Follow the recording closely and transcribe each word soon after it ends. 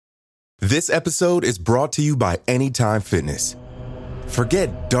This episode is brought to you by Anytime Fitness.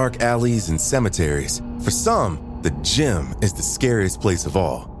 Forget dark alleys and cemeteries. For some, the gym is the scariest place of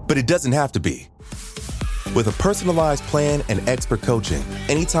all, but it doesn't have to be. With a personalized plan and expert coaching,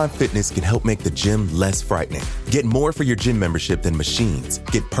 Anytime Fitness can help make the gym less frightening. Get more for your gym membership than machines.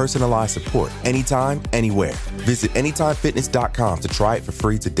 Get personalized support anytime, anywhere. Visit AnytimeFitness.com to try it for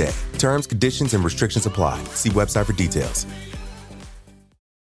free today. Terms, conditions, and restrictions apply. See website for details.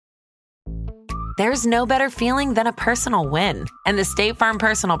 There's no better feeling than a personal win, and the State Farm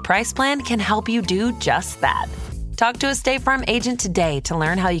Personal Price Plan can help you do just that. Talk to a State Farm agent today to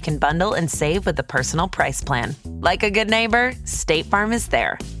learn how you can bundle and save with the Personal Price Plan. Like a good neighbor, State Farm is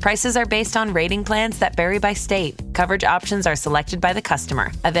there. Prices are based on rating plans that vary by state. Coverage options are selected by the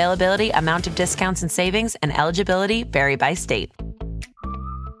customer. Availability, amount of discounts and savings, and eligibility vary by state.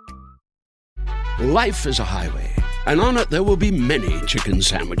 Life is a highway, and on it there will be many chicken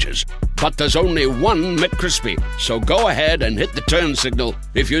sandwiches. But there's only one McCrispy. So go ahead and hit the turn signal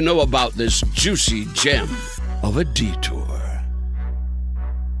if you know about this juicy gem of a detour.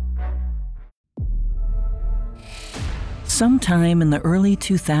 Sometime in the early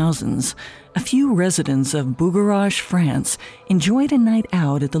 2000s, a few residents of Bugarach, France, enjoyed a night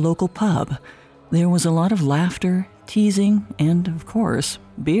out at the local pub. There was a lot of laughter, teasing, and, of course,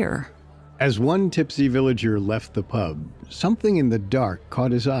 beer. As one tipsy villager left the pub, something in the dark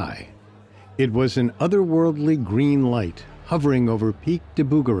caught his eye. It was an otherworldly green light hovering over Pic de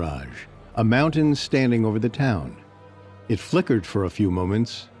Bugarach, a mountain standing over the town. It flickered for a few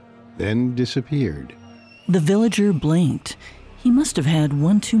moments, then disappeared. The villager blinked. He must have had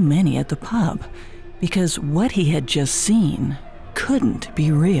one too many at the pub, because what he had just seen couldn't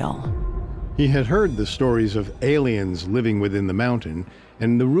be real. He had heard the stories of aliens living within the mountain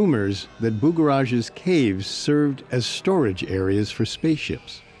and the rumors that Bugarach's caves served as storage areas for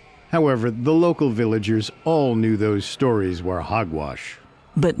spaceships. However, the local villagers all knew those stories were hogwash.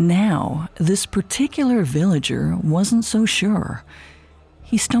 But now, this particular villager wasn't so sure.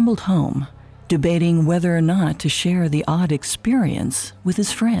 He stumbled home, debating whether or not to share the odd experience with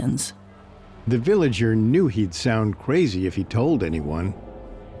his friends. The villager knew he'd sound crazy if he told anyone.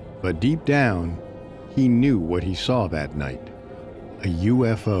 But deep down, he knew what he saw that night. A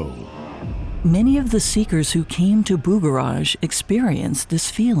UFO. Many of the seekers who came to Bugarach experienced this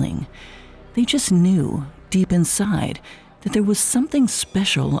feeling. They just knew, deep inside, that there was something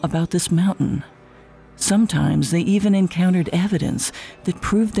special about this mountain. Sometimes they even encountered evidence that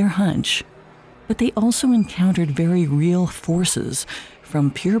proved their hunch. But they also encountered very real forces,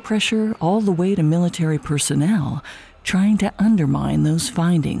 from peer pressure all the way to military personnel, trying to undermine those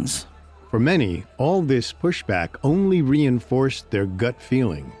findings. For many, all this pushback only reinforced their gut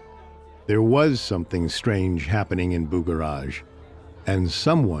feeling. There was something strange happening in Bugarach, and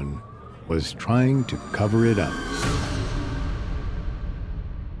someone was trying to cover it up.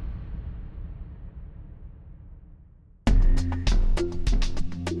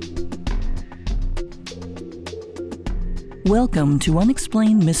 Welcome to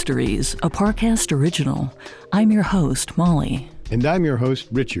Unexplained Mysteries, a Parcast original. I'm your host, Molly. And I'm your host,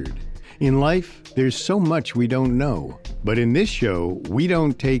 Richard. In life, there's so much we don't know. But in this show, we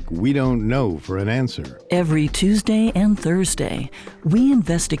don't take "we don't know" for an answer. Every Tuesday and Thursday, we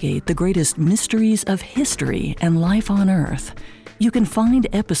investigate the greatest mysteries of history and life on Earth. You can find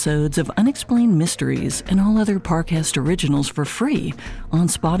episodes of Unexplained Mysteries and all other Parcast originals for free on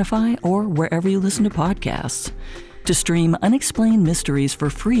Spotify or wherever you listen to podcasts. To stream Unexplained Mysteries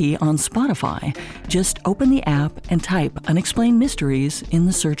for free on Spotify, just open the app and type Unexplained Mysteries in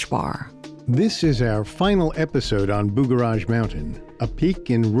the search bar. This is our final episode on Bugarach Mountain, a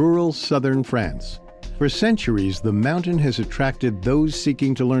peak in rural southern France. For centuries, the mountain has attracted those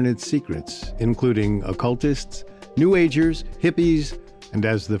seeking to learn its secrets, including occultists, New Agers, hippies, and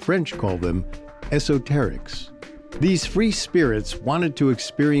as the French call them, esoterics. These free spirits wanted to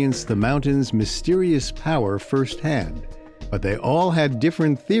experience the mountain's mysterious power firsthand, but they all had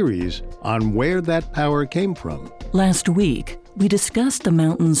different theories on where that power came from. Last week, we discussed the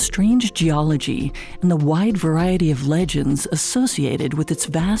mountain's strange geology and the wide variety of legends associated with its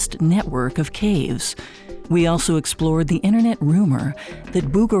vast network of caves. We also explored the internet rumor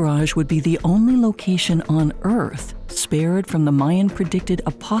that Bugarach would be the only location on Earth spared from the Mayan-predicted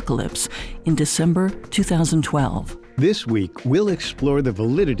apocalypse in December 2012. This week, we'll explore the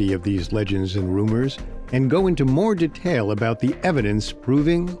validity of these legends and rumors and go into more detail about the evidence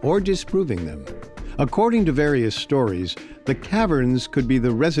proving or disproving them. According to various stories, the caverns could be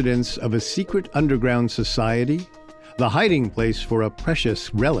the residence of a secret underground society, the hiding place for a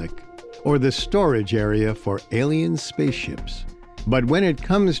precious relic, or the storage area for alien spaceships. But when it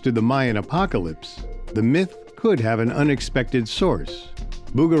comes to the Mayan apocalypse, the myth could have an unexpected source: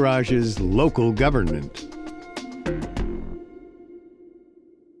 Bugarach's local government.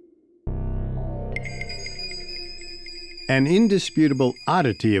 An indisputable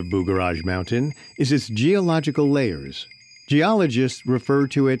oddity of Bugarach Mountain is its geological layers. Geologists refer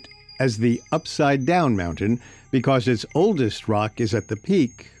to it as the upside-down mountain because its oldest rock is at the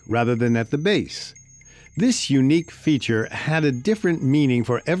peak rather than at the base. This unique feature had a different meaning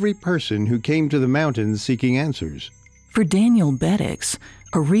for every person who came to the mountains seeking answers. For Daniel Beddix,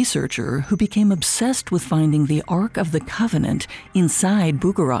 a researcher who became obsessed with finding the Ark of the Covenant inside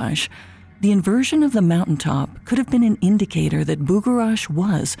Bugarach, the inversion of the mountaintop could have been an indicator that Bugarach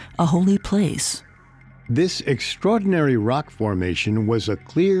was a holy place. This extraordinary rock formation was a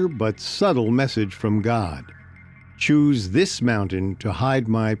clear but subtle message from God. Choose this mountain to hide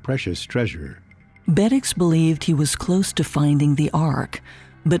my precious treasure. Beddix believed he was close to finding the Ark,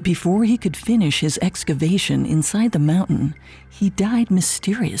 but before he could finish his excavation inside the mountain, he died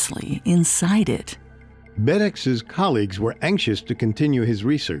mysteriously inside it. Beddix's colleagues were anxious to continue his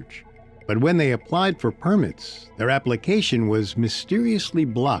research, but when they applied for permits, their application was mysteriously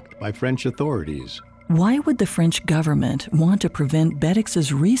blocked by French authorities. Why would the French government want to prevent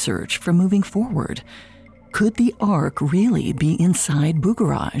Beddix's research from moving forward? Could the Ark really be inside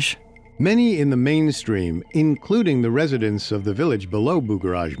Bugarach? Many in the mainstream, including the residents of the village below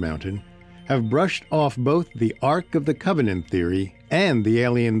Bugarach Mountain, have brushed off both the Ark of the Covenant theory and the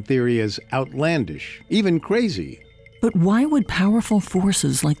alien theory as outlandish, even crazy. But why would powerful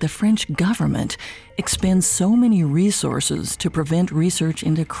forces like the French government expend so many resources to prevent research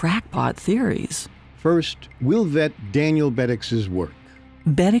into crackpot theories? First, we'll vet Daniel Beddix's work.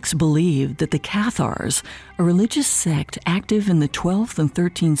 Beddix believed that the Cathars, a religious sect active in the 12th and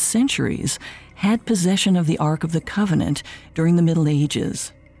 13th centuries, had possession of the Ark of the Covenant during the Middle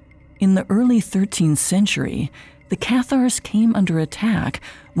Ages. In the early 13th century, the Cathars came under attack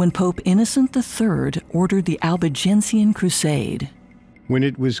when Pope Innocent III ordered the Albigensian Crusade. When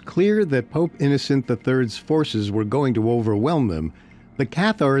it was clear that Pope Innocent III's forces were going to overwhelm them, the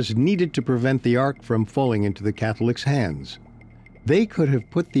Cathars needed to prevent the Ark from falling into the Catholics' hands. They could have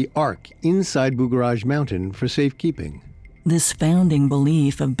put the Ark inside Bugarach Mountain for safekeeping. This founding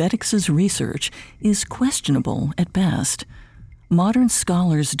belief of Beddix's research is questionable at best. Modern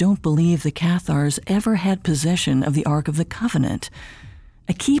scholars don't believe the Cathars ever had possession of the Ark of the Covenant.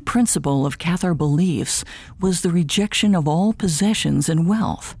 A key principle of Cathar beliefs was the rejection of all possessions and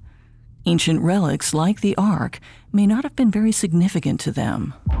wealth. Ancient relics like the Ark may not have been very significant to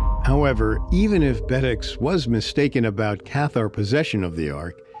them. However, even if Beddix was mistaken about Cathar possession of the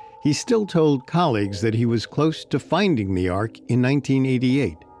Ark, he still told colleagues that he was close to finding the Ark in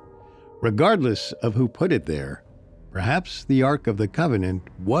 1988. Regardless of who put it there, perhaps the Ark of the Covenant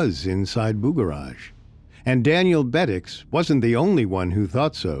was inside Bugarach. And Daniel Beddix wasn't the only one who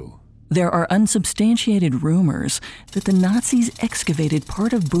thought so. There are unsubstantiated rumors that the Nazis excavated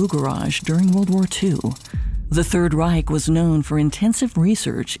part of Bugarach during World War II. The Third Reich was known for intensive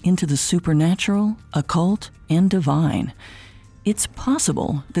research into the supernatural, occult, and divine. It's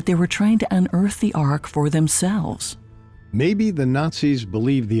possible that they were trying to unearth the Ark for themselves. Maybe the Nazis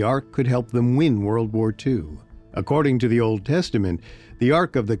believed the Ark could help them win World War II. According to the Old Testament, the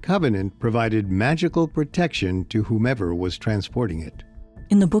Ark of the Covenant provided magical protection to whomever was transporting it.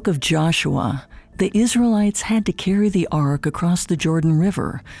 In the book of Joshua, the Israelites had to carry the Ark across the Jordan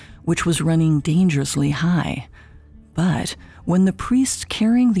River, which was running dangerously high. But when the priests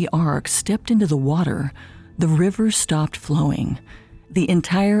carrying the Ark stepped into the water, the river stopped flowing. The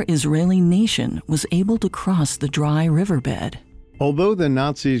entire Israeli nation was able to cross the dry riverbed. Although the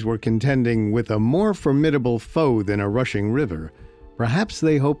Nazis were contending with a more formidable foe than a rushing river, perhaps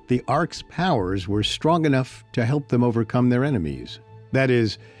they hoped the Ark's powers were strong enough to help them overcome their enemies. That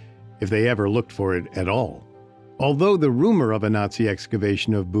is, if they ever looked for it at all. Although the rumor of a Nazi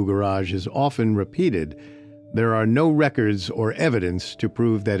excavation of Bugarach is often repeated, there are no records or evidence to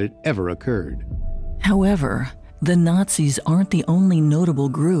prove that it ever occurred. However, the Nazis aren't the only notable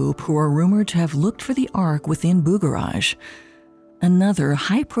group who are rumored to have looked for the Ark within Bugarach. Another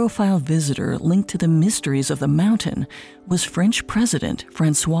high-profile visitor linked to the mysteries of the mountain was French President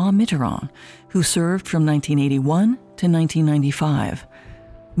François Mitterrand, who served from 1981 to 1995.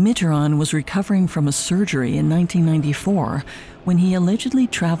 Mitterrand was recovering from a surgery in 1994 when he allegedly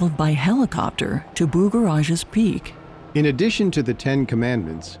traveled by helicopter to Bugarach's peak. In addition to the Ten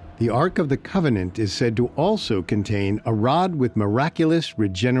Commandments, the Ark of the Covenant is said to also contain a rod with miraculous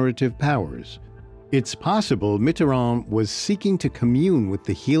regenerative powers. It's possible Mitterrand was seeking to commune with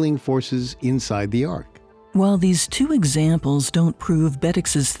the healing forces inside the Ark. While these two examples don't prove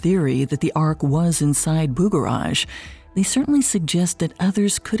Bedix's theory that the Ark was inside Bugarach, they certainly suggest that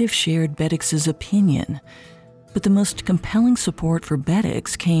others could have shared Bedix's opinion. But the most compelling support for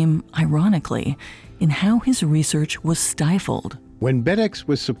Bedix came, ironically, in how his research was stifled. When Bedix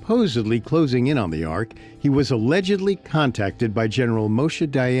was supposedly closing in on the Ark, he was allegedly contacted by General Moshe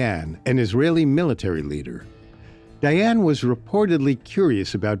Dayan, an Israeli military leader. Dayan was reportedly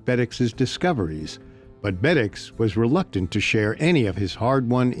curious about Bedix's discoveries, but Bedix was reluctant to share any of his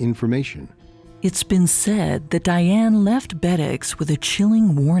hard-won information. It's been said that Dayan left Bedix with a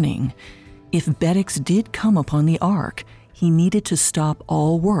chilling warning. If Bedix did come upon the Ark, he needed to stop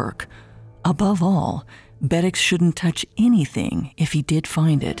all work. Above all, Bedix shouldn't touch anything if he did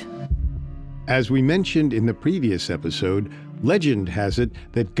find it. As we mentioned in the previous episode, legend has it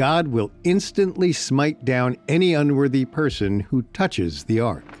that God will instantly smite down any unworthy person who touches the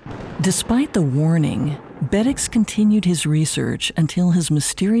Ark. Despite the warning, Bedix continued his research until his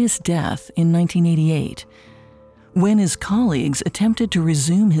mysterious death in 1988. When his colleagues attempted to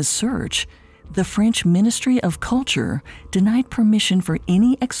resume his search, the French Ministry of Culture denied permission for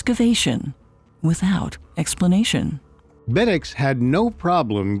any excavation without explanation. Bedix had no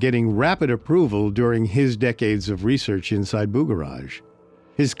problem getting rapid approval during his decades of research inside Bugarach.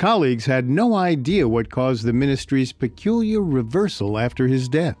 His colleagues had no idea what caused the ministry's peculiar reversal after his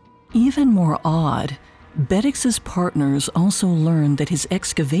death. Even more odd, Bedix's partners also learned that his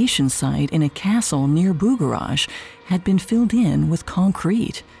excavation site in a castle near Bugarach had been filled in with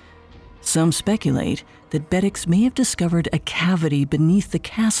concrete. Some speculate that Bedix may have discovered a cavity beneath the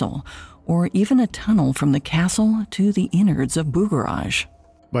castle, or even a tunnel from the castle to the innards of Bugarach.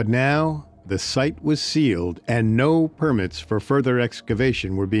 But now, the site was sealed and no permits for further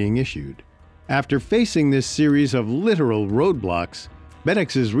excavation were being issued. After facing this series of literal roadblocks,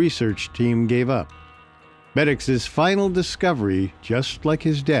 Bedix's research team gave up. Bedix's final discovery, just like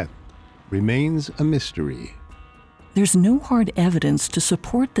his death, remains a mystery. There's no hard evidence to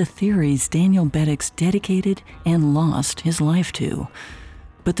support the theories Daniel Bedix dedicated and lost his life to.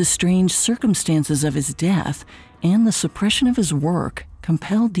 But the strange circumstances of his death and the suppression of his work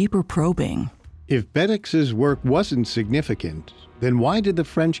compel deeper probing. If Bedix's work wasn't significant, then why did the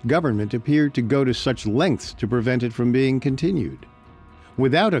French government appear to go to such lengths to prevent it from being continued?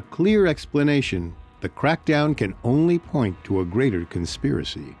 Without a clear explanation, the crackdown can only point to a greater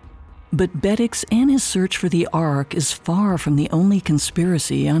conspiracy. But Bedix and his search for the Ark is far from the only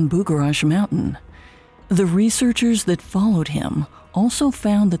conspiracy on Bugarach Mountain. The researchers that followed him also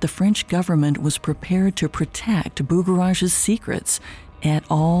found that the French government was prepared to protect Bugarach's secrets at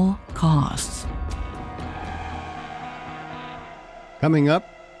all costs. Coming up,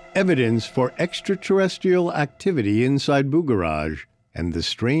 evidence for extraterrestrial activity inside Bugarach and the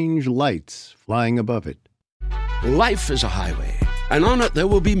strange lights flying above it. Life is a highway, and on it there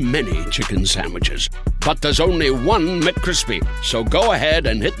will be many chicken sandwiches. But there's only one McCrispy. So go ahead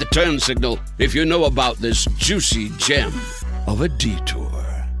and hit the turn signal if you know about this juicy gem of a detour.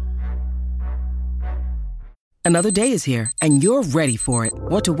 Another day is here, and you're ready for it.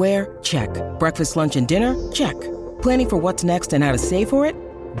 What to wear? Check. Breakfast, lunch, and dinner? Check. Planning for what's next and how to save for it?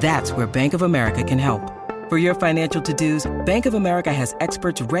 That's where Bank of America can help. For your financial to-dos, Bank of America has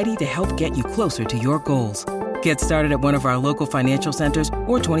experts ready to help get you closer to your goals. Get started at one of our local financial centers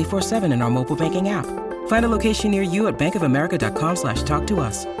or 24/7 in our mobile banking app. Find a location near you at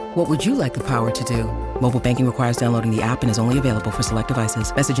bankofamerica.com/talktous. What would you like the power to do? Mobile banking requires downloading the app and is only available for select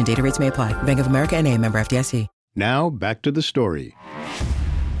devices. Message and data rates may apply. Bank of America N.A., member FDIC. Now, back to the story.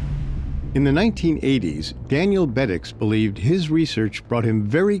 In the 1980s, Daniel Bedix believed his research brought him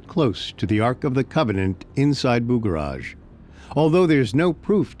very close to the Ark of the Covenant inside Bugarach. Although there's no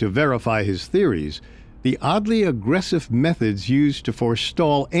proof to verify his theories, the oddly aggressive methods used to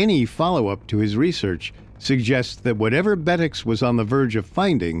forestall any follow-up to his research suggest that whatever Bedix was on the verge of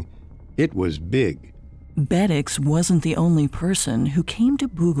finding, it was big. Bedix wasn't the only person who came to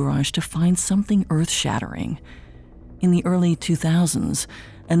Bugarach to find something earth-shattering. In the early 2000s,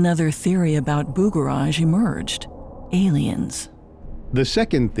 another theory about Bugarach emerged: aliens. The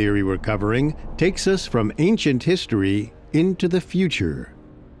second theory we're covering takes us from ancient history into the future.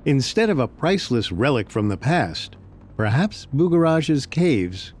 Instead of a priceless relic from the past, perhaps Bugarach's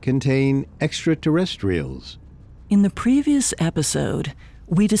caves contain extraterrestrials. In the previous episode,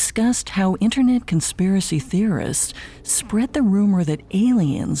 we discussed how internet conspiracy theorists spread the rumor that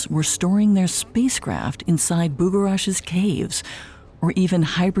aliens were storing their spacecraft inside Bugarach's caves, or even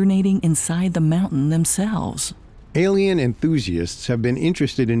hibernating inside the mountain themselves. Alien enthusiasts have been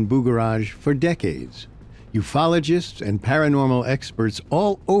interested in Bugarach for decades. Ufologists and paranormal experts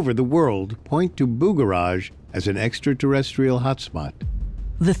all over the world point to Bugarach as an extraterrestrial hotspot.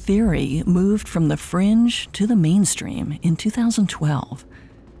 The theory moved from the fringe to the mainstream in 2012.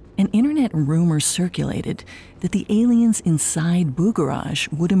 An internet rumor circulated that the aliens inside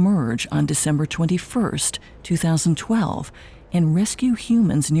Bugarach would emerge on December 21st, 2012, and rescue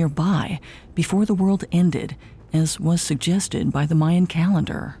humans nearby before the world ended, as was suggested by the Mayan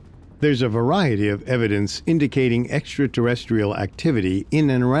calendar. There's a variety of evidence indicating extraterrestrial activity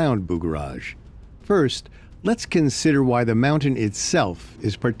in and around Bugarach. First, let's consider why the mountain itself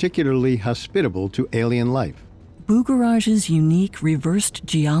is particularly hospitable to alien life. Bugarach's unique reversed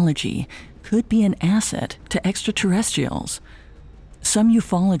geology could be an asset to extraterrestrials. Some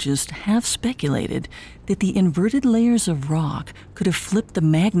ufologists have speculated that the inverted layers of rock could have flipped the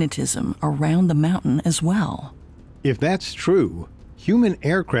magnetism around the mountain as well. If that's true, human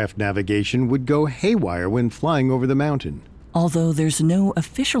aircraft navigation would go haywire when flying over the mountain. Although there's no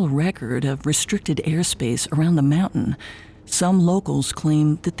official record of restricted airspace around the mountain, some locals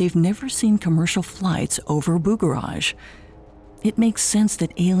claim that they've never seen commercial flights over Bugarach. It makes sense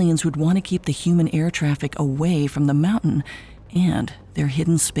that aliens would want to keep the human air traffic away from the mountain and their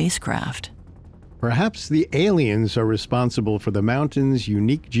hidden spacecraft. Perhaps the aliens are responsible for the mountain's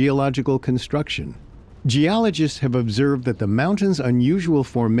unique geological construction. Geologists have observed that the mountain's unusual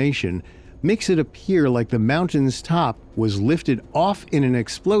formation makes it appear like the mountain's top was lifted off in an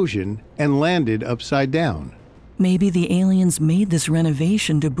explosion and landed upside down. Maybe the aliens made this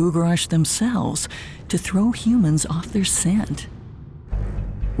renovation to Bugarach themselves to throw humans off their scent.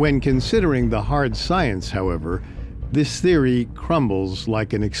 When considering the hard science, however, this theory crumbles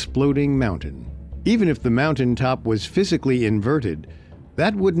like an exploding mountain. Even if the mountain top was physically inverted,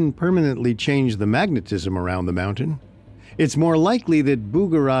 that wouldn't permanently change the magnetism around the mountain. It's more likely that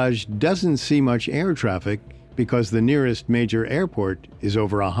Bugarach doesn't see much air traffic because the nearest major airport is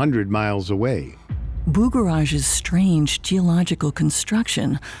over 100 miles away. Bugarach's strange geological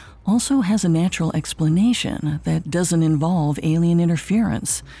construction also has a natural explanation that doesn't involve alien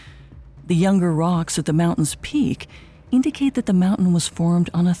interference. The younger rocks at the mountain's peak indicate that the mountain was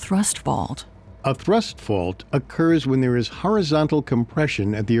formed on a thrust fault. A thrust fault occurs when there is horizontal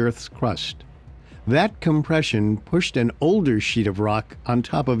compression at the Earth's crust. That compression pushed an older sheet of rock on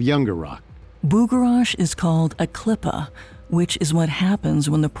top of younger rock. Bugarach is called a klippa, which is what happens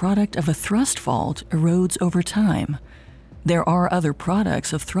when the product of a thrust fault erodes over time. There are other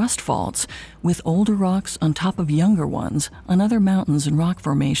products of thrust faults, with older rocks on top of younger ones on other mountains and rock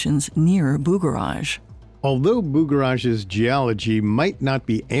formations near Bugarach. Although Bugarach's geology might not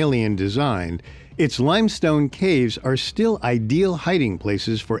be alien designed, its limestone caves are still ideal hiding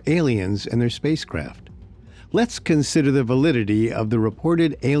places for aliens and their spacecraft. Let's consider the validity of the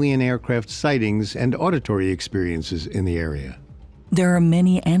reported alien aircraft sightings and auditory experiences in the area. There are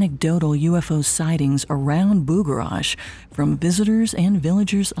many anecdotal UFO sightings around Bugarach from visitors and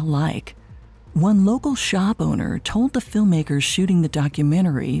villagers alike. One local shop owner told the filmmakers shooting the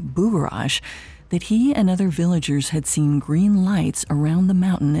documentary, Bugarach, that he and other villagers had seen green lights around the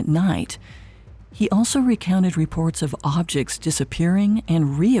mountain at night. He also recounted reports of objects disappearing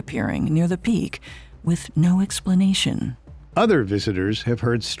and reappearing near the peak, with no explanation. Other visitors have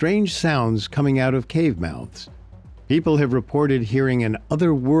heard strange sounds coming out of cave mouths. People have reported hearing an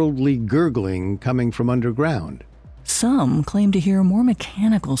otherworldly gurgling coming from underground. Some claim to hear more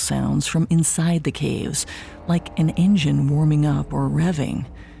mechanical sounds from inside the caves, like an engine warming up or revving.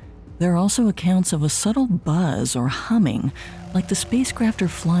 There are also accounts of a subtle buzz or humming, like the spacecraft are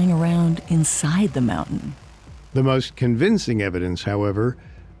flying around inside the mountain. The most convincing evidence, however,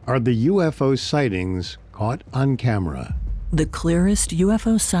 are the UFO sightings caught on camera. The clearest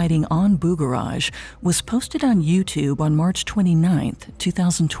UFO sighting on Bugarach was posted on YouTube on March 29,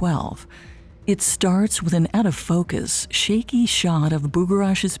 2012. It starts with an out-of-focus, shaky shot of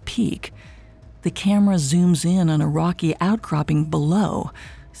Bugarach's peak. The camera zooms in on a rocky outcropping below,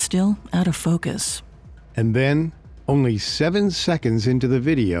 still out of focus. And then, only 7 seconds into the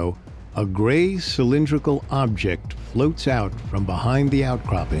video, a gray cylindrical object floats out from behind the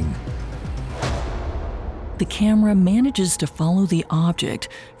outcropping. The camera manages to follow the object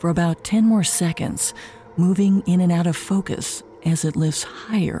for about 10 more seconds, moving in and out of focus as it lifts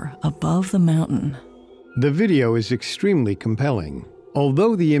higher above the mountain. The video is extremely compelling.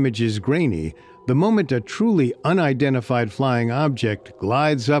 Although the image is grainy, the moment a truly unidentified flying object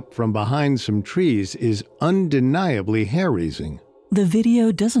glides up from behind some trees is undeniably hair-raising. The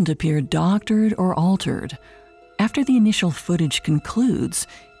video doesn't appear doctored or altered. After the initial footage concludes,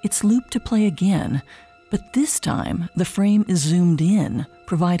 it's looped to play again, But this time, the frame is zoomed in,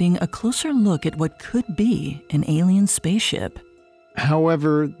 providing a closer look at what could be an alien spaceship.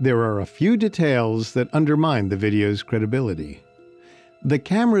 However, there are a few details that undermine the video's credibility. The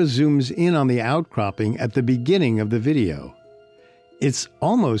camera zooms in on the outcropping at the beginning of the video. It's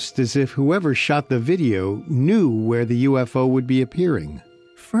almost as if whoever shot the video knew where the UFO would be appearing.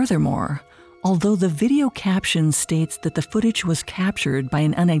 Furthermore, although the video caption states that the footage was captured by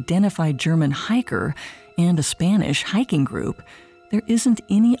an unidentified German hiker and a Spanish hiking group, there isn't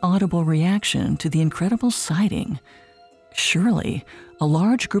any audible reaction to the incredible sighting. Surely, a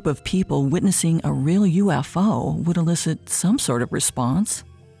large group of people witnessing a real UFO would elicit some sort of response.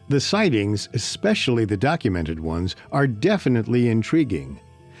 The sightings, especially the documented ones, are definitely intriguing.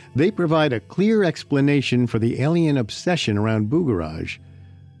 They provide a clear explanation for the alien obsession around Bugarach,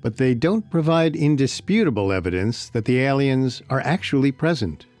 but they don't provide indisputable evidence that the aliens are actually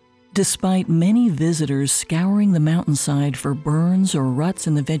present. Despite many visitors scouring the mountainside for burns or ruts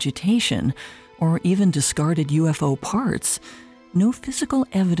in the vegetation, or even discarded UFO parts, no physical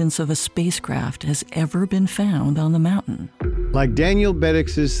evidence of a spacecraft has ever been found on the mountain. Like Daniel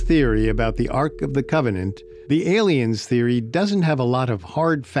Beddix's theory about the Ark of the Covenant, the aliens theory doesn't have a lot of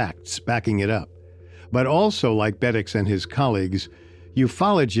hard facts backing it up. But also, like Beddix and his colleagues,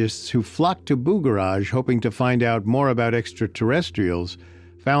 ufologists who flocked to Bugarach hoping to find out more about extraterrestrials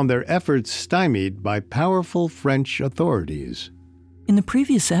found their efforts stymied by powerful French authorities. In the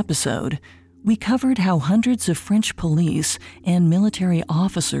previous episode, we covered how hundreds of French police and military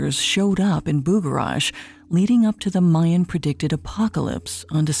officers showed up in Bugarach leading up to the Mayan-predicted apocalypse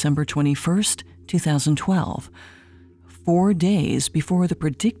on December 21st, 2012. 4 days before the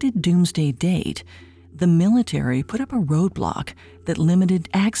predicted doomsday date, the military put up a roadblock that limited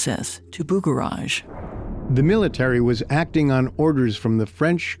access to Bugarach. The military was acting on orders from the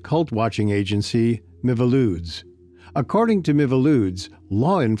French cult-watching agency Miviludes. According to Miviludes,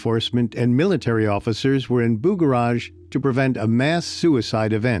 law enforcement and military officers were in Bugarach to prevent a mass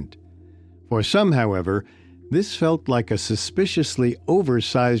suicide event. For some, however, this felt like a suspiciously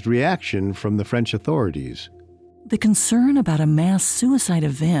oversized reaction from the French authorities. The concern about a mass suicide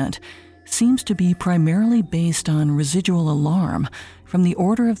event seems to be primarily based on residual alarm from the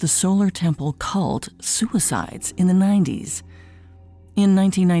Order of the Solar Temple cult suicides in the 90s. In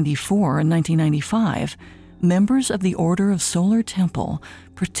 1994 and 1995, members of the Order of Solar Temple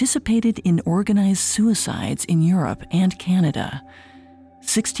participated in organized suicides in Europe and Canada.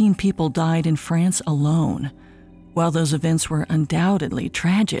 16 people died in France alone. While those events were undoubtedly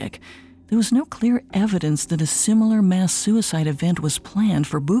tragic, there was no clear evidence that a similar mass suicide event was planned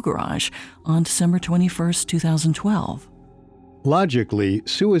for Bugarach on December 21, 2012. Logically,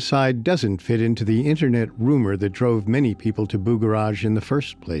 suicide doesn't fit into the internet rumor that drove many people to Bugarach in the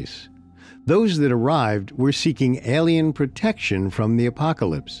first place. Those that arrived were seeking alien protection from the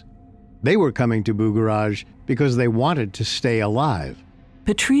apocalypse. They were coming to Bugarach because they wanted to stay alive.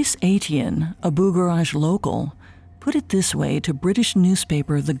 Patrice Etienne, a Bugarach local, put it this way to British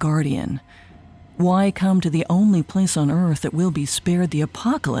newspaper The Guardian: "Why come to the only place on Earth that will be spared the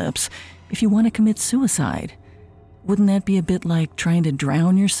apocalypse if you want to commit suicide? Wouldn't that be a bit like trying to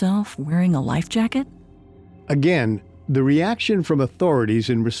drown yourself wearing a life jacket?" Again, the reaction from authorities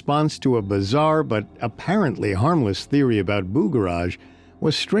in response to a bizarre but apparently harmless theory about Bugarach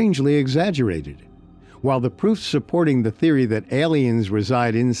was strangely exaggerated. While the proof supporting the theory that aliens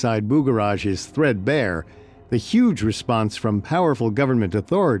reside inside Bugarach is threadbare, the huge response from powerful government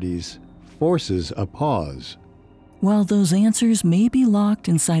authorities forces a pause. While those answers may be locked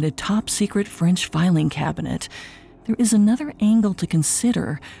inside a top-secret French filing cabinet, there is another angle to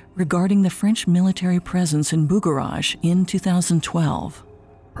consider regarding the French military presence in Bugarach in 2012.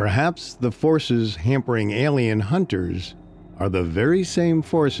 Perhaps the forces hampering alien hunters are the very same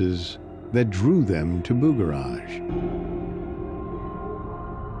forces that drew them to Bugarach.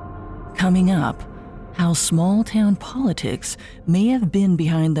 Coming up, how small-town politics may have been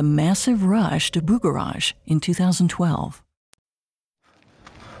behind the massive rush to Bugarach in 2012.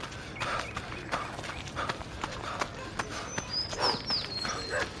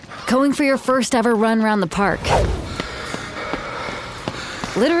 Going for your first ever run around the park.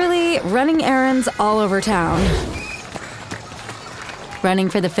 Literally running errands all over town. Running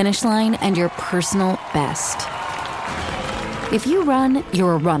for the finish line and your personal best. If you run,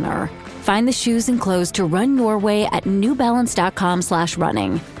 you're a runner. Find the shoes and clothes to run your way at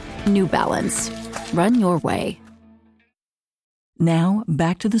newbalance.com/running. New Balance. Run your way. Now,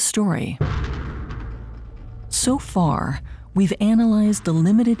 back to the story. So far, we've analyzed the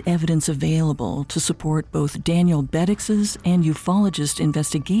limited evidence available to support both Daniel Bedix's and ufologist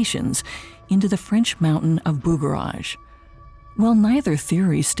investigations into the French mountain of Bugarach. While neither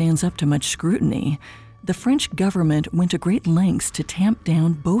theory stands up to much scrutiny, the French government went to great lengths to tamp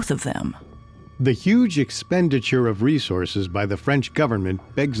down both of them. The huge expenditure of resources by the French government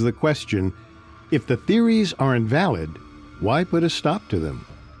begs the question, if the theories aren't valid, why put a stop to them?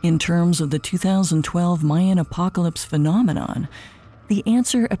 In terms of the 2012 Mayan apocalypse phenomenon, the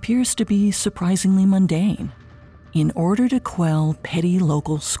answer appears to be surprisingly mundane. In order to quell petty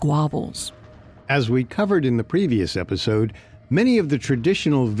local squabbles. As we covered in the previous episode, many of the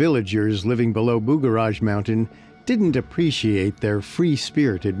traditional villagers living below Bugarach Mountain didn't appreciate their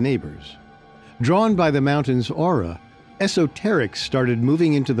free-spirited neighbors. Drawn by the mountain's aura, esoterics started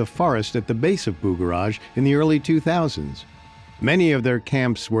moving into the forest at the base of Bugarach in the early 2000s. Many of their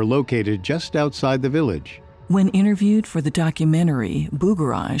camps were located just outside the village. When interviewed for the documentary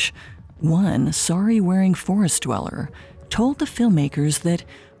Bugarach, one sari-wearing forest dweller told the filmmakers that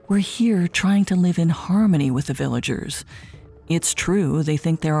we're here trying to live in harmony with the villagers. It's true they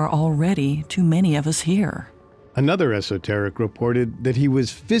think there are already too many of us here. Another esoteric reported that he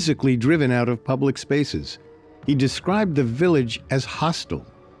was physically driven out of public spaces. He described the village as hostile.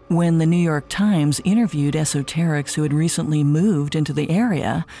 When the New York Times interviewed esoterics who had recently moved into the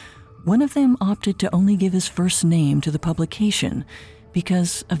area, one of them opted to only give his first name to the publication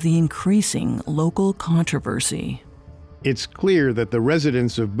because of the increasing local controversy. It's clear that the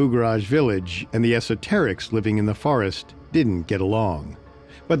residents of Bugarach village and the esoterics living in the forest didn't get along.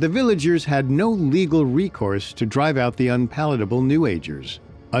 But the villagers had no legal recourse to drive out the unpalatable New Agers,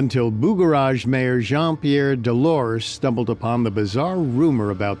 until Bugarach Mayor Jean-Pierre Delors stumbled upon the bizarre rumor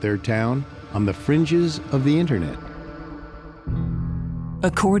about their town on the fringes of the internet.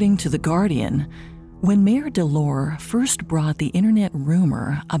 According to The Guardian, when Mayor Delors first brought the internet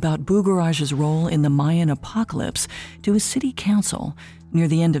rumor about Bugarach's role in the Mayan apocalypse to his city council near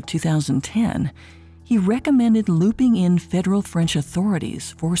the end of 2010, he recommended looping in federal French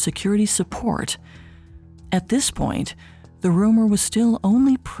authorities for security support. At this point, the rumor was still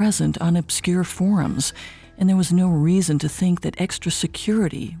only present on obscure forums, and there was no reason to think that extra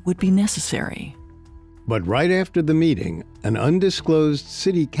security would be necessary. But right after the meeting, an undisclosed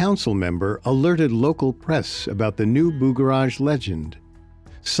city council member alerted local press about the new Bugarach legend.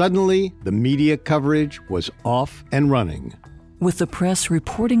 Suddenly, the media coverage was off and running. With the press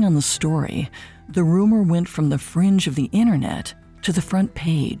reporting on the story, the rumor went from the fringe of the internet to the front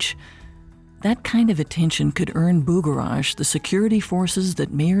page. That kind of attention could earn Bugarach the security forces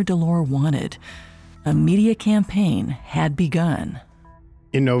that Mayor Delors wanted. A media campaign had begun.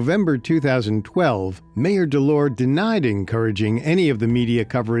 In November 2012, Mayor Delors denied encouraging any of the media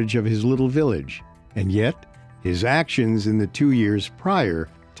coverage of his little village. And yet, his actions in the 2 years prior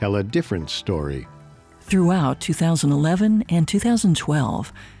tell a different story. Throughout 2011 and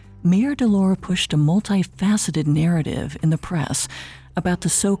 2012, Mayor Delors pushed a multifaceted narrative in the press about the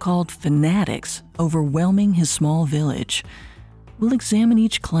so-called fanatics overwhelming his small village. We'll examine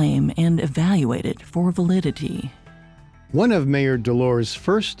each claim and evaluate it for validity. One of Mayor Delors'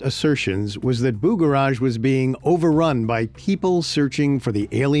 first assertions was that Bugarach was being overrun by people searching for the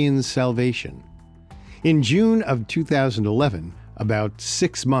aliens' salvation. In June of 2011, about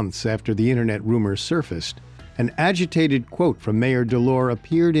 6 months after the internet rumor surfaced, an agitated quote from Mayor Delors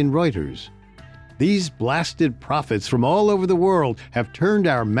appeared in Reuters. "These blasted prophets from all over the world have turned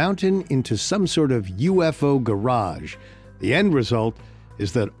our mountain into some sort of UFO garage. The end result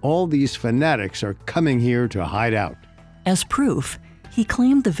is that all these fanatics are coming here to hide out." As proof, he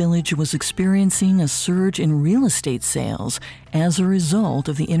claimed the village was experiencing a surge in real estate sales as a result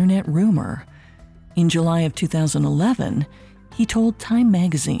of the internet rumor. In July of 2011, he told Time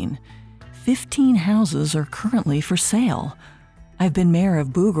magazine, 15 houses are currently for sale. I've been mayor of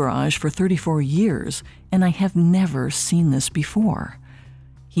Bugarach for 34 years, and I have never seen this before.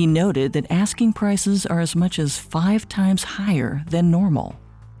 He noted that asking prices are as much as 5 times higher than normal.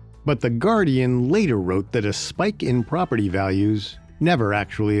 But The Guardian later wrote that a spike in property values never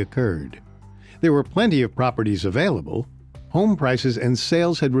actually occurred. There were plenty of properties available. Home prices and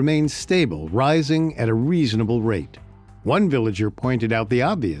sales had remained stable, rising at a reasonable rate. One villager pointed out the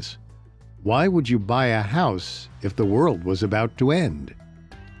obvious. Why would you buy a house if the world was about to end?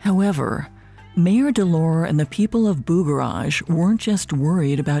 However, Mayor Delors and the people of Bugarach weren't just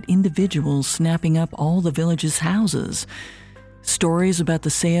worried about individuals snapping up all the village's houses. Stories about the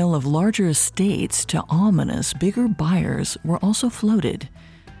sale of larger estates to ominous, bigger buyers were also floated.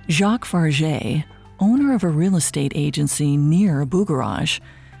 Jacques Farget, owner of a real estate agency near Bugarach,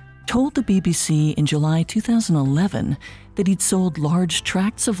 told the BBC in July 2011 that he'd sold large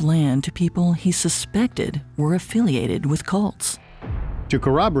tracts of land to people he suspected were affiliated with cults. To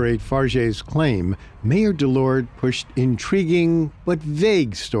corroborate Fargé's claim, Mayor Delors pushed intriguing but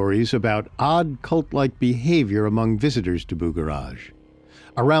vague stories about odd cult-like behavior among visitors to Bugarach.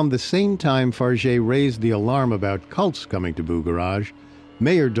 Around the same time Fargé raised the alarm about cults coming to Bugarach,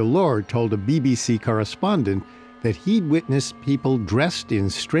 Mayor Delors told a BBC correspondent that he'd witnessed people dressed in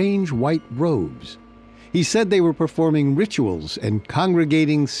strange white robes. He said they were performing rituals and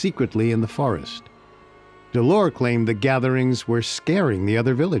congregating secretly in the forest. Delors claimed the gatherings were scaring the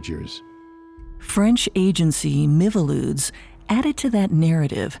other villagers. French agency Miviludes added to that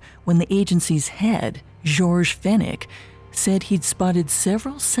narrative when the agency's head, Georges Fenech, said he'd spotted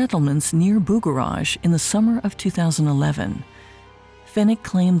several settlements near Bugarach in the summer of 2011. Fenech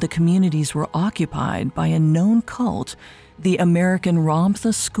claimed the communities were occupied by a known cult, the American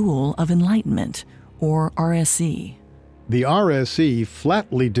Ramtha School of Enlightenment, or RSE. The RSE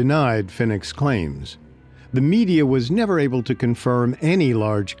flatly denied Fenech's claims. The media was never able to confirm any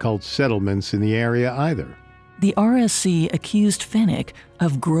large cult settlements in the area either. The RSE accused Fenech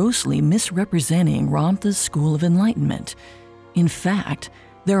of grossly misrepresenting Ramtha's School of Enlightenment. In fact,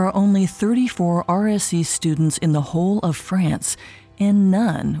 there are only 34 RSE students in the whole of France, and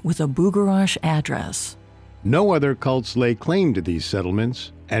none with a Bugarach address. No other cults lay claim to these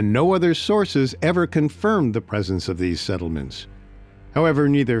settlements, and no other sources ever confirmed the presence of these settlements. However,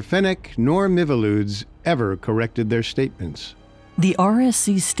 neither Fenech nor Miviludes ever corrected their statements. The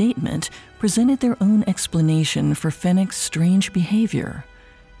RSC statement presented their own explanation for Fenech's strange behavior.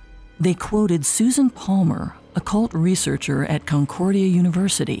 They quoted Susan Palmer, a cult researcher at Concordia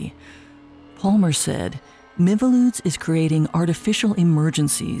University. Palmer said, Miviludes is creating artificial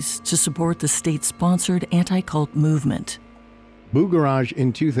emergencies to support the state-sponsored anti-cult movement. Bugarach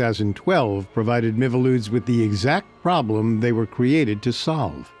in 2012 provided Miviludes with the exact problem they were created to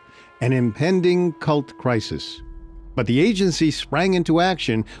solve, an impending cult crisis. But the agency sprang into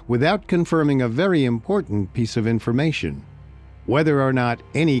action without confirming a very important piece of information: whether or not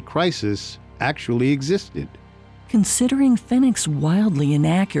any crisis actually existed. Considering Fenech's wildly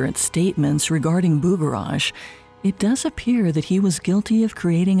inaccurate statements regarding Bugarach, it does appear that he was guilty of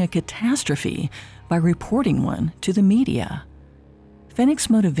creating a catastrophe by reporting one to the media. Fenech's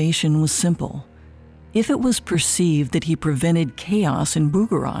motivation was simple. If it was perceived that he prevented chaos in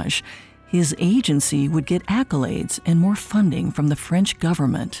Bugarach, his agency would get accolades and more funding from the French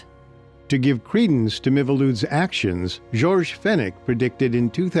government. To give credence to Miviludes' actions, Georges Fenech predicted in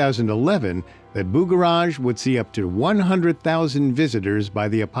 2011 that Bugarach would see up to 100,000 visitors by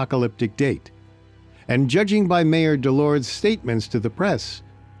the apocalyptic date. And judging by Mayor Delors' statements to the press,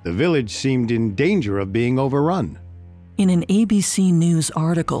 the village seemed in danger of being overrun. In an ABC News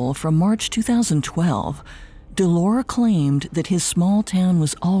article from March 2012, Delors claimed that his small town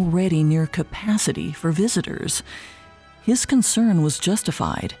was already near capacity for visitors. His concern was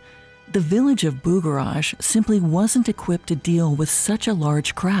justified. The village of Bugarach simply wasn't equipped to deal with such a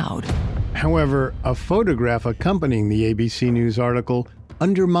large crowd. However, a photograph accompanying the ABC News article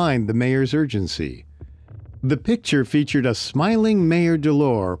undermined the mayor's urgency. The picture featured a smiling Mayor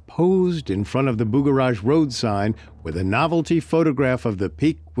Delors posed in front of the Bugarach road sign with a novelty photograph of the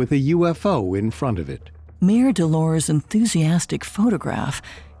peak with a UFO in front of it. Mayor Delors' enthusiastic photograph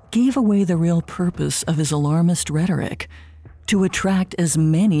gave away the real purpose of his alarmist rhetoric: to attract as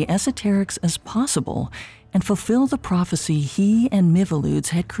many esoterics as possible and fulfill the prophecy he and Miviludes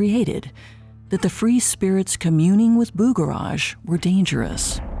had created, that the free spirits communing with Bugarach were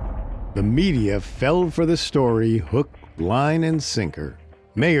dangerous. The media fell for the story hook, line, and sinker.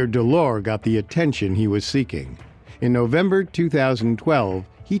 Mayor Delors got the attention he was seeking. In November 2012,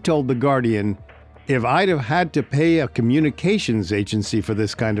 he told The Guardian, "If I'd have had to pay a communications agency for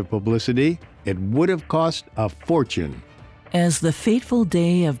this kind of publicity, it would have cost a fortune." As the fateful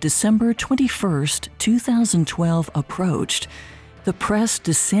day of December 21st, 2012 approached, the press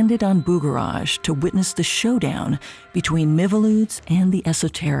descended on Bugarach to witness the showdown between Miviludes and the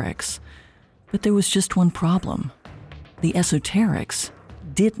esoterics. But there was just one problem. The esoterics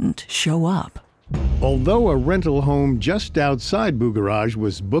didn't show up. Although a rental home just outside Bugarach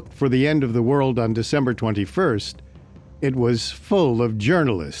was booked for the end of the world on December 21st, it was full of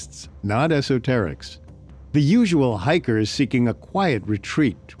journalists, not esoterics. The usual hikers seeking a quiet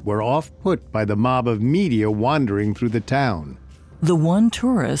retreat were off-put by the mob of media wandering through the town. The one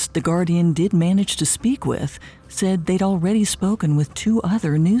tourist The Guardian did manage to speak with said they'd already spoken with 2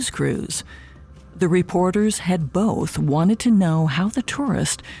 other news crews. The reporters had both wanted to know how the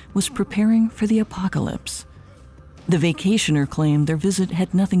tourist was preparing for the apocalypse. The vacationer claimed their visit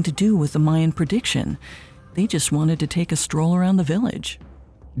had nothing to do with the Mayan prediction. They just wanted to take a stroll around the village.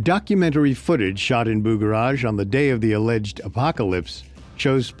 Documentary footage shot in Bugarach on the day of the alleged apocalypse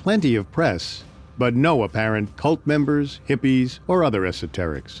shows plenty of press, but no apparent cult members, hippies, or other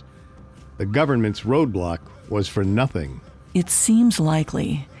esoterics. The government's roadblock was for nothing. It seems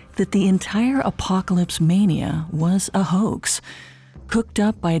likely that the entire apocalypse mania was a hoax, cooked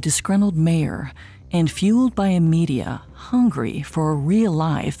up by a disgruntled mayor and fueled by a media hungry for a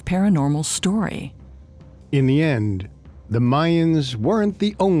real-life paranormal story. In the end, the Mayans weren't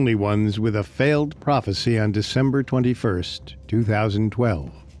the only ones with a failed prophecy on December 21st,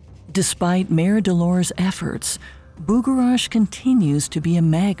 2012. Despite Mayor Delors' efforts, Bugarach continues to be a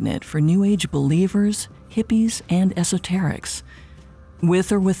magnet for New Age believers, hippies, and esoterics.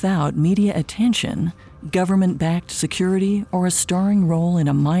 With or without media attention, government-backed security, or a starring role in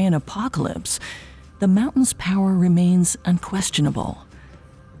a Mayan apocalypse, the mountain's power remains unquestionable.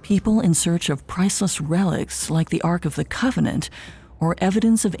 People in search of priceless relics like the Ark of the Covenant or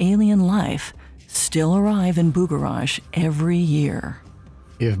evidence of alien life still arrive in Bugarach every year.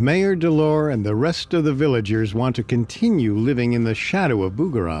 If Mayor Delors and the rest of the villagers want to continue living in the shadow of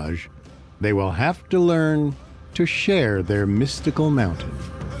Bugarach, they will have to learn to share their mystical mountain.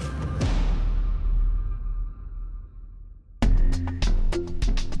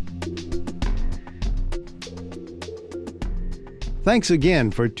 Thanks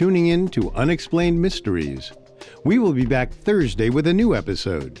again for tuning in to Unexplained Mysteries. We will be back Thursday with a new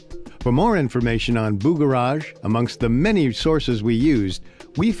episode. For more information on Bugarach, amongst the many sources we used,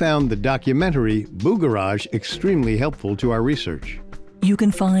 we found the documentary Bugarach extremely helpful to our research. You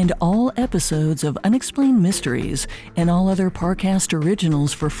can find all episodes of Unexplained Mysteries and all other Parcast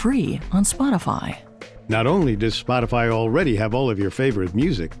originals for free on Spotify. Not only does Spotify already have all of your favorite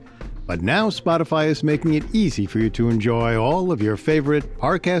music, but now Spotify is making it easy for you to enjoy all of your favorite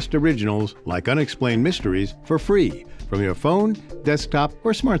Parcast originals like Unexplained Mysteries for free from your phone, desktop,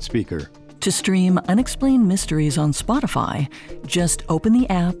 or smart speaker. To stream Unexplained Mysteries on Spotify, just open the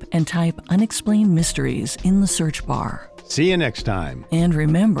app and type Unexplained Mysteries in the search bar. See you next time. And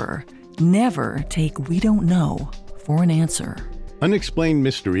remember, never take "we don't know" for an answer. Unexplained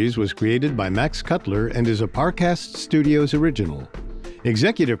Mysteries was created by Max Cutler and is a Parcast Studios original.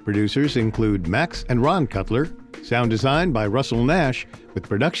 Executive producers include Max and Ron Cutler, sound design by Russell Nash, with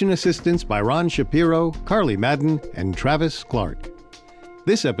production assistance by Ron Shapiro, Carly Madden, and Travis Clark.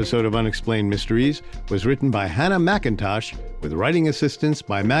 This episode of Unexplained Mysteries was written by Hannah McIntosh, with writing assistance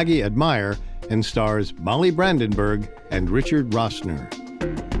by Maggie Admire, and stars Molly Brandenburg and Richard Rossner.